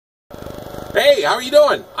Hey, how are you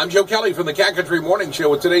doing? I'm Joe Kelly from the Cat Country Morning Show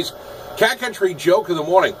with today's Cat Country Joke of the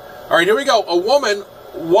Morning. All right, here we go. A woman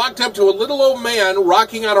walked up to a little old man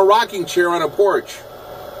rocking on a rocking chair on a porch.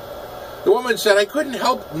 The woman said, "I couldn't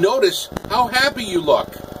help notice how happy you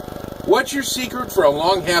look. What's your secret for a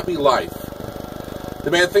long, happy life?"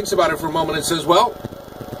 The man thinks about it for a moment and says, "Well,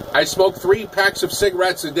 I smoke 3 packs of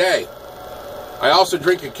cigarettes a day. I also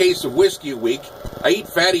drink a case of whiskey a week. I eat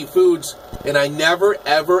fatty foods, and I never,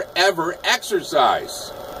 ever, ever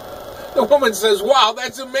exercise." The woman says, "Wow,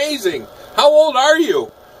 that's amazing. How old are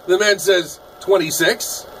you?" The man says,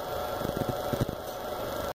 26.